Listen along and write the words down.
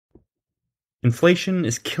Inflation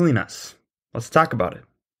is killing us. Let's talk about it.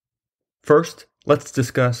 First, let's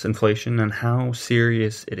discuss inflation and how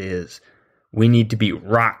serious it is. We need to be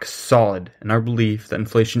rock solid in our belief that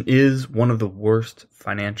inflation is one of the worst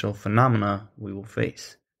financial phenomena we will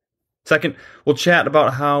face. Second, we'll chat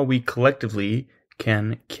about how we collectively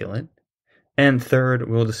can kill it. And third,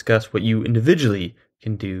 we'll discuss what you individually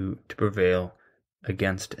can do to prevail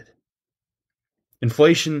against it.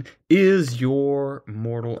 Inflation is your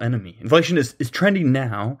mortal enemy. Inflation is trending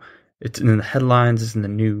now. It's in the headlines, it's in the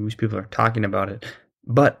news, people are talking about it.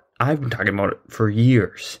 But I've been talking about it for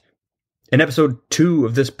years. In episode 2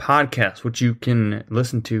 of this podcast, which you can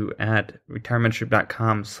listen to at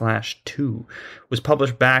retirementship.com/2, was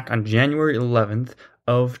published back on January 11th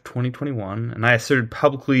of 2021. And I asserted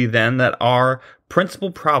publicly then that our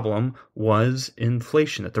principal problem was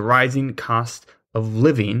inflation, that the rising cost of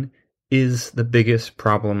living is the biggest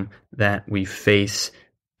problem that we face,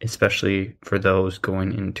 especially for those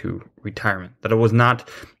going into retirement. That it was not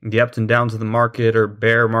the ups and downs of the market or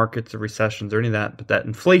bear markets or recessions or any of that, but that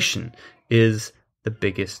inflation is the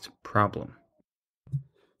biggest problem.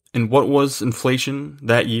 And what was inflation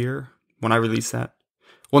that year when I released that?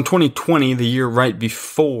 Well, in 2020, the year right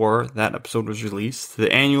before that episode was released,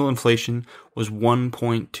 the annual inflation was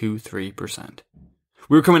 1.23%.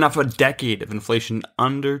 We were coming off a decade of inflation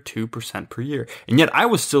under 2% per year, and yet I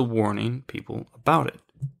was still warning people about it.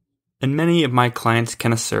 And many of my clients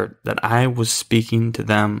can assert that I was speaking to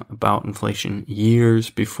them about inflation years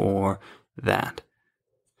before that.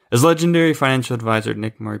 As legendary financial advisor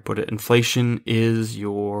Nick Murray put it, inflation is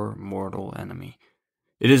your mortal enemy.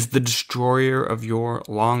 It is the destroyer of your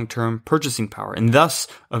long-term purchasing power, and thus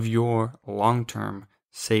of your long-term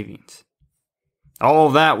savings. All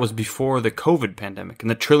of that was before the COVID pandemic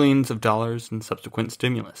and the trillions of dollars in subsequent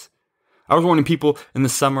stimulus. I was warning people in the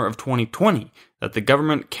summer of 2020 that the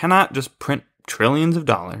government cannot just print trillions of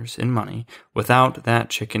dollars in money without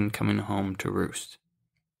that chicken coming home to roost.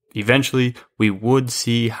 Eventually, we would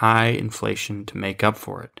see high inflation to make up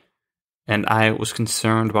for it. And I was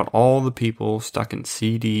concerned about all the people stuck in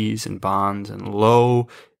CDs and bonds and low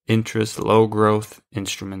interest, low growth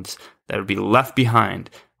instruments that would be left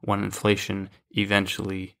behind when inflation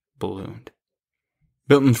eventually ballooned.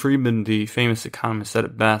 Milton Friedman, the famous economist, said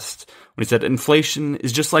it best when he said, inflation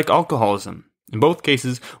is just like alcoholism. In both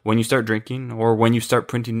cases, when you start drinking or when you start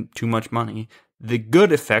printing too much money, the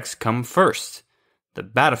good effects come first. The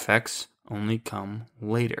bad effects only come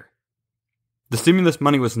later. The stimulus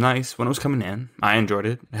money was nice when it was coming in. I enjoyed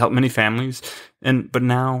it. It helped many families. But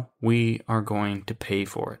now we are going to pay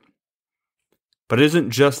for it. But it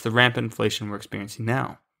isn't just the rampant inflation we're experiencing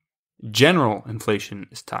now. General inflation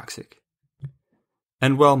is toxic.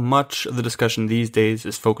 And while much of the discussion these days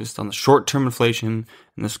is focused on the short-term inflation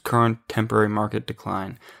and this current temporary market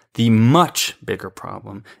decline, the much bigger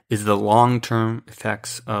problem is the long-term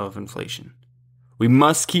effects of inflation. We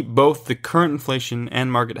must keep both the current inflation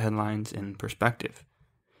and market headlines in perspective.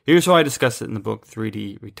 Here's how I discuss it in the book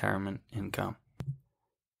 3D Retirement Income.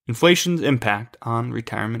 Inflation's impact on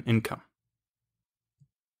retirement income.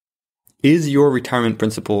 Is your retirement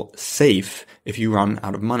principal safe if you run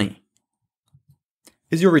out of money?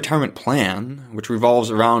 Is your retirement plan, which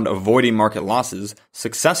revolves around avoiding market losses,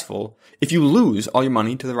 successful if you lose all your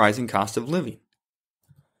money to the rising cost of living?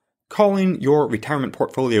 Calling your retirement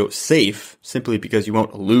portfolio safe simply because you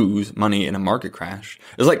won't lose money in a market crash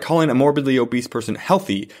is like calling a morbidly obese person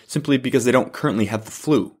healthy simply because they don't currently have the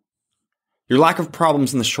flu. Your lack of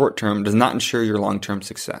problems in the short term does not ensure your long-term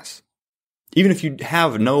success. Even if you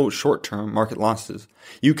have no short-term market losses,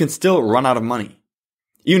 you can still run out of money.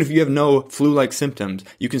 Even if you have no flu-like symptoms,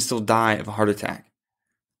 you can still die of a heart attack.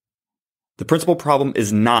 The principal problem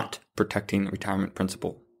is not protecting retirement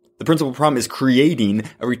principal. The principal problem is creating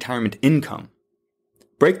a retirement income.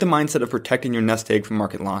 Break the mindset of protecting your nest egg from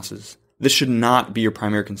market losses. This should not be your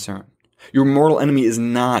primary concern. Your mortal enemy is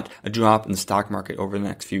not a drop in the stock market over the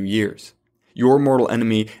next few years. Your mortal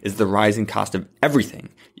enemy is the rising cost of everything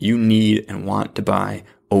you need and want to buy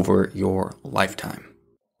over your lifetime.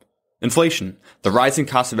 Inflation, the rising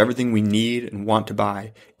cost of everything we need and want to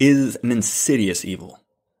buy, is an insidious evil.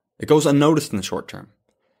 It goes unnoticed in the short term.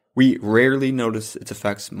 We rarely notice its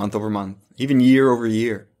effects month over month, even year over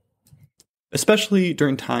year. Especially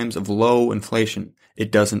during times of low inflation,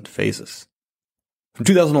 it doesn't faze us. From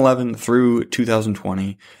 2011 through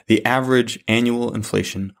 2020, the average annual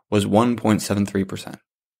inflation was 1.73%.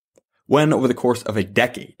 When, over the course of a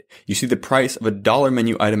decade, you see the price of a dollar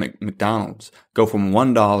menu item at McDonald's go from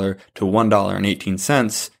 $1 to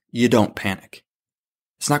 $1.18, you don't panic.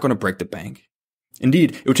 It's not going to break the bank.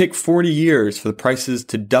 Indeed, it would take 40 years for the prices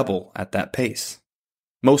to double at that pace.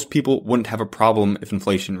 Most people wouldn't have a problem if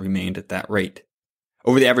inflation remained at that rate.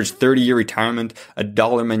 Over the average 30-year retirement, a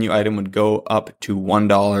dollar menu item would go up to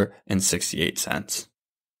 $1.68.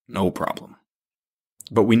 No problem.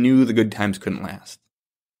 But we knew the good times couldn't last.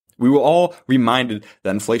 We were all reminded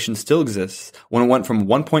that inflation still exists when it went from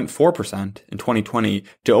 1.4% in 2020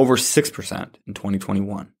 to over 6% in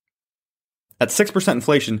 2021. At 6%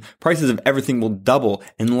 inflation, prices of everything will double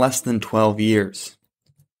in less than 12 years.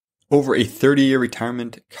 Over a 30-year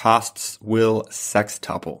retirement, costs will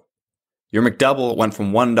sextuple. Your McDouble went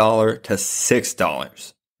from $1 to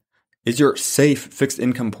 $6. Is your safe fixed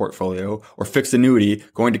income portfolio or fixed annuity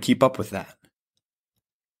going to keep up with that?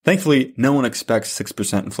 Thankfully, no one expects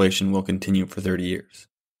 6% inflation will continue for 30 years.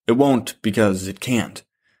 It won't because it can't.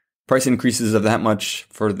 Price increases of that much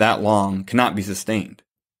for that long cannot be sustained.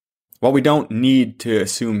 While we don't need to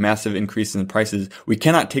assume massive increases in prices, we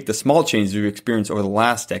cannot take the small changes we've experienced over the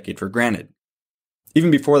last decade for granted. Even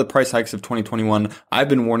before the price hikes of 2021, I've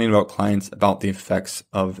been warning about clients about the effects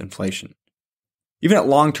of inflation. Even at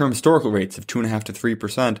long-term historical rates of 2.5% to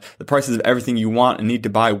 3%, the prices of everything you want and need to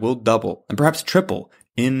buy will double and perhaps triple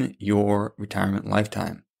in your retirement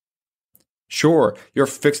lifetime. Sure, your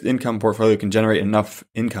fixed income portfolio can generate enough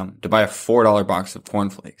income to buy a $4 box of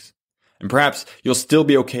cornflakes. And perhaps you'll still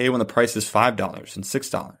be okay when the price is $5 and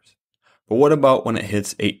 $6. But what about when it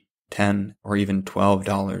hits $8, $10, or even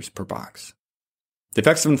 $12 per box? The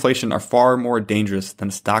effects of inflation are far more dangerous than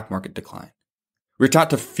a stock market decline. We're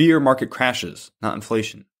taught to fear market crashes, not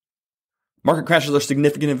inflation. Market crashes are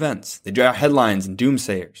significant events. They draw headlines and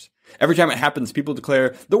doomsayers. Every time it happens, people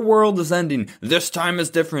declare, the world is ending. This time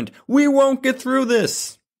is different. We won't get through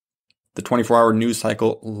this. The 24-hour news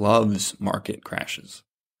cycle loves market crashes.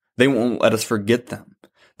 They won't let us forget them.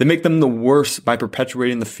 They make them the worse by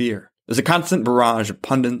perpetuating the fear. There's a constant barrage of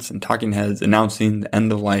pundits and talking heads announcing the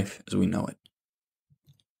end of life as we know it.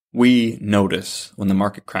 We notice when the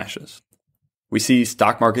market crashes. We see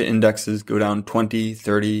stock market indexes go down 20,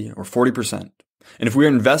 30, or 40%. And if we're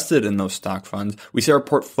invested in those stock funds, we see our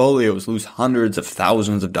portfolios lose hundreds of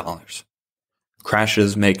thousands of dollars.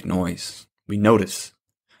 Crashes make noise. We notice.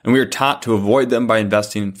 And we are taught to avoid them by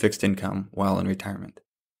investing in fixed income while in retirement.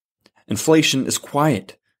 Inflation is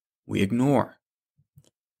quiet. We ignore.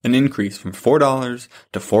 An increase from $4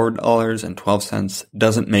 to $4.12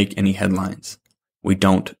 doesn't make any headlines. We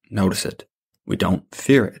don't notice it. We don't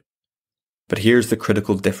fear it. But here's the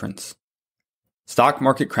critical difference. Stock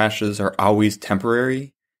market crashes are always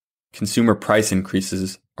temporary. Consumer price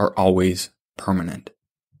increases are always permanent.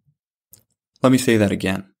 Let me say that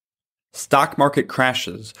again. Stock market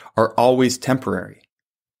crashes are always temporary.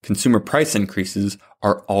 Consumer price increases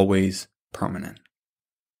are always permanent.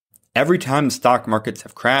 Every time the stock markets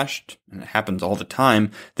have crashed, and it happens all the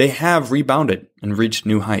time, they have rebounded and reached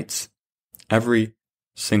new heights. Every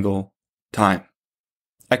single time.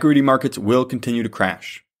 Equity markets will continue to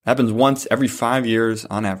crash. It happens once every 5 years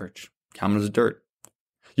on average. Common as dirt.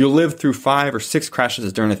 You'll live through 5 or 6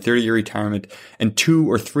 crashes during a 30-year retirement, and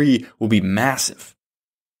 2 or 3 will be massive.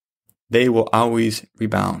 They will always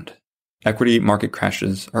rebound. Equity market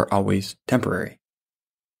crashes are always temporary.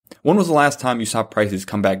 When was the last time you saw prices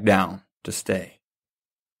come back down to stay?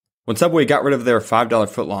 When Subway got rid of their $5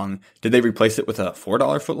 footlong, did they replace it with a $4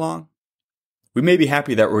 footlong? We may be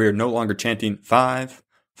happy that we are no longer chanting $5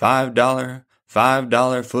 footlong,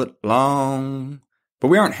 but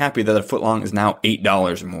we aren't happy that a footlong is now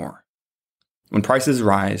 $8 or more. When prices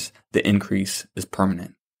rise, the increase is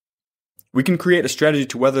permanent. We can create a strategy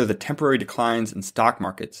to weather the temporary declines in stock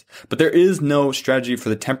markets, but there is no strategy for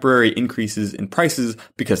the temporary increases in prices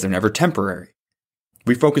because they're never temporary.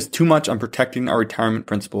 We focus too much on protecting our retirement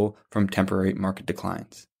principal from temporary market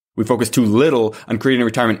declines. We focus too little on creating a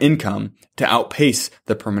retirement income to outpace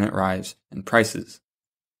the permanent rise in prices.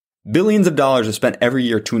 Billions of dollars are spent every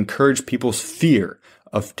year to encourage people's fear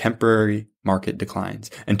of temporary market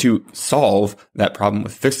declines and to solve that problem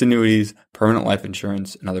with fixed annuities, permanent life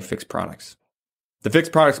insurance, and other fixed products. The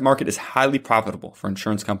fixed products market is highly profitable for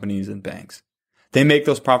insurance companies and banks. They make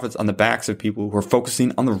those profits on the backs of people who are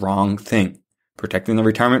focusing on the wrong thing, protecting the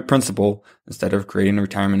retirement principal instead of creating a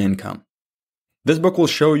retirement income. This book will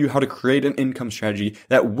show you how to create an income strategy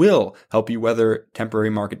that will help you weather temporary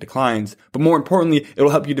market declines, but more importantly, it will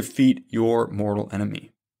help you defeat your mortal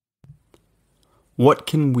enemy. What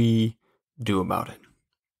can we do about it?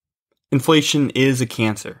 Inflation is a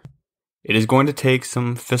cancer. It is going to take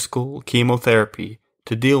some fiscal chemotherapy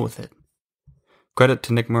to deal with it. Credit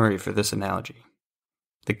to Nick Murray for this analogy.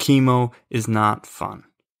 The chemo is not fun.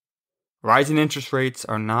 Rising interest rates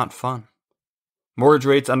are not fun. Mortgage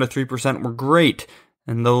rates under 3% were great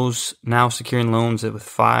and those now securing loans with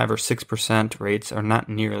 5 or 6% rates are not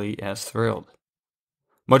nearly as thrilled.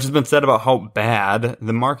 Much has been said about how bad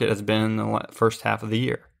the market has been in the first half of the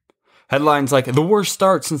year. Headlines like "the worst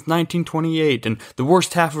start since 1928" and "the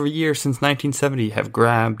worst half of a year since 1970" have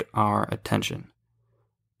grabbed our attention.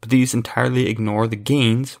 But these entirely ignore the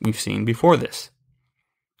gains we've seen before this.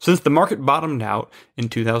 Since the market bottomed out in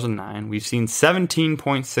 2009, we've seen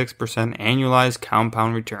 17.6% annualized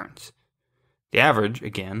compound returns. The average,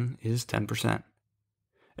 again, is 10%.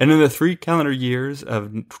 And in the 3 calendar years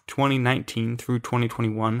of 2019 through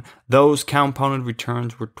 2021, those compounded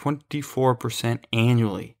returns were 24%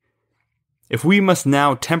 annually. If we must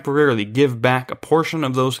now temporarily give back a portion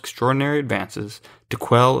of those extraordinary advances to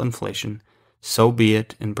quell inflation, so be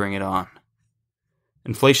it and bring it on.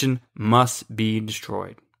 Inflation must be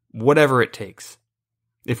destroyed, whatever it takes.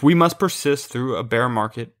 If we must persist through a bear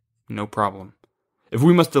market, no problem. If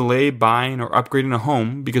we must delay buying or upgrading a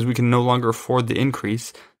home because we can no longer afford the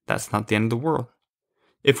increase, that's not the end of the world.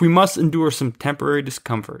 If we must endure some temporary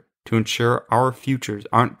discomfort to ensure our futures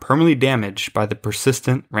aren't permanently damaged by the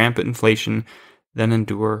persistent, rampant inflation, then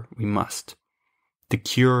endure we must. The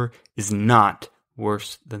cure is not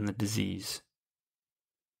worse than the disease.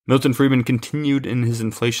 Milton Friedman continued in his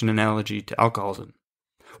inflation analogy to alcoholism.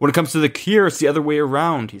 When it comes to the cure, it's the other way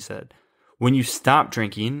around, he said. When you stop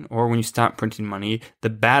drinking or when you stop printing money, the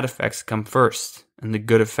bad effects come first and the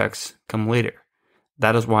good effects come later.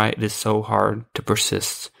 That is why it is so hard to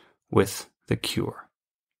persist with the cure.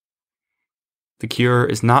 The cure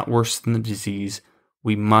is not worse than the disease.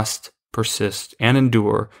 We must persist and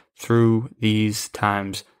endure through these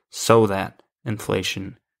times so that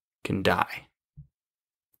inflation can die.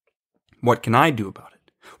 What can I do about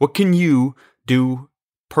it? What can you do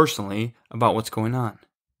personally about what's going on?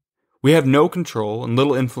 We have no control and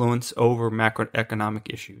little influence over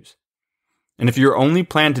macroeconomic issues. And if your only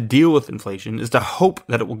plan to deal with inflation is to hope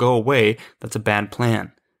that it will go away, that's a bad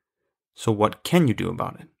plan. So what can you do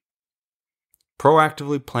about it?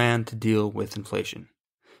 Proactively plan to deal with inflation.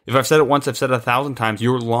 If I've said it once, I've said it 1,000 times.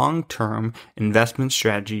 Your long-term investment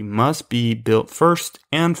strategy must be built first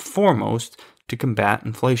and foremost to combat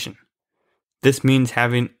inflation. This means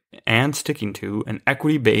having and sticking to an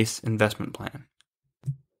equity-based investment plan.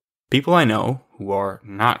 People I know, who are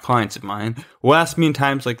not clients of mine, will ask me in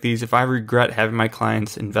times like these if I regret having my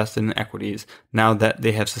clients invest in equities now that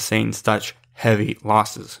they have sustained such heavy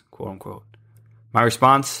losses, quote unquote. My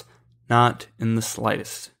response, not in the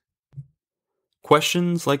slightest.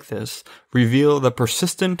 Questions like this reveal the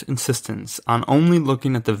persistent insistence on only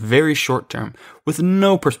looking at the very short term with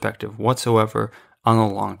no perspective whatsoever on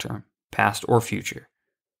the long term, past or future.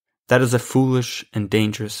 That is a foolish and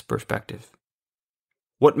dangerous perspective.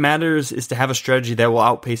 What matters is to have a strategy that will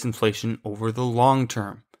outpace inflation over the long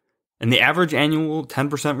term. And the average annual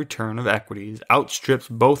 10% return of equities outstrips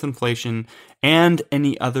both inflation and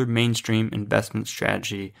any other mainstream investment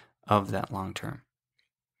strategy of that long term.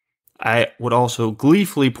 I would also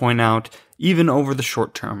gleefully point out, even over the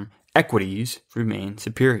short term, equities remain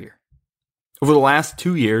superior. Over the last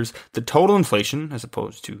 2 years, the total inflation, as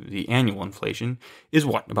opposed to the annual inflation, is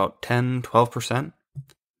what, about 10, 12%?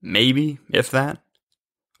 Maybe, if that.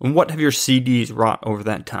 And what have your CDs wrought over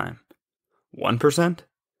that time? 1%?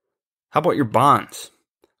 How about your bonds?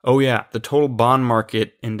 Oh yeah, the total bond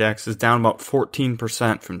market index is down about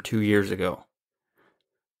 14% from 2 years ago.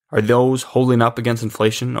 Are those holding up against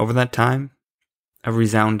inflation over that time? A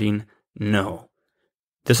resounding no.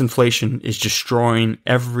 This inflation is destroying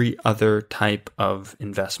every other type of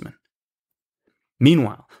investment.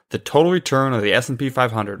 Meanwhile, the total return of the S&P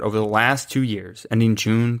 500 over the last 2 years, ending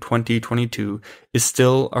June 2022, is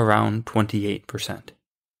still around 28%.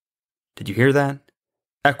 Did you hear that?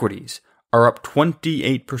 Equities are up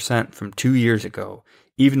 28% from 2 years ago,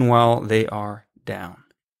 even while they are down.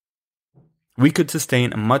 We could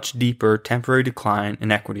sustain a much deeper temporary decline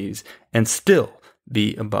in equities and still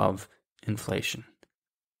be above inflation.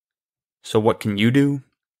 So what can you do?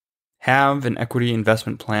 Have an equity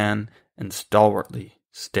investment plan and stalwartly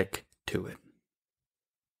stick to it.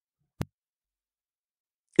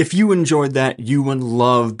 If you enjoyed that, you would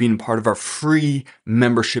love being part of our free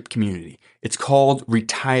membership community. It's called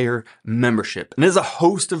Retire Membership, and it has a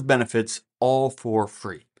host of benefits, all for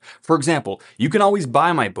free. For example, you can always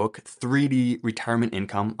buy my book, 3D Retirement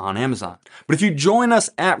Income, on Amazon. But if you join us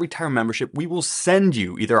at Retire Membership, we will send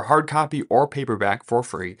you either a hard copy or paperback for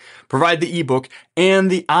free, provide the ebook and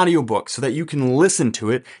the audiobook so that you can listen to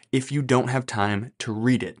it if you don't have time to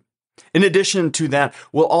read it. In addition to that,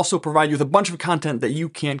 we'll also provide you with a bunch of content that you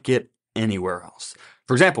can't get anywhere else.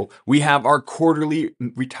 For example, we have our quarterly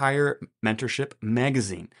Retire Mentorship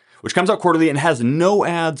magazine, which comes out quarterly and has no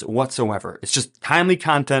ads whatsoever. It's just timely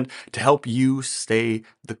content to help you stay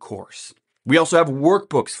the course. We also have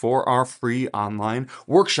workbooks for our free online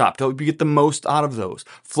workshop to help you get the most out of those,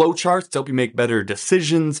 flowcharts to help you make better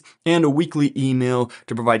decisions, and a weekly email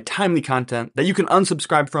to provide timely content that you can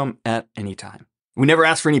unsubscribe from at any time. We never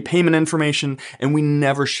ask for any payment information, and we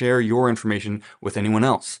never share your information with anyone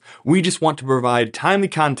else. We just want to provide timely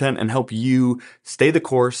content and help you stay the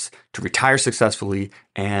course to retire successfully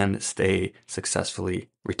and stay successfully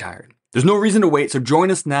retired. There's no reason to wait, so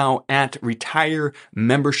join us now at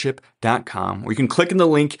retiremembership.com, where you can click in the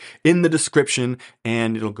link in the description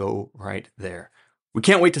and it'll go right there. We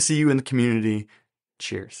can't wait to see you in the community.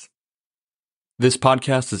 Cheers. This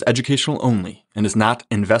podcast is educational only and is not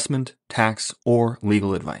investment, tax, or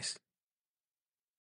legal advice.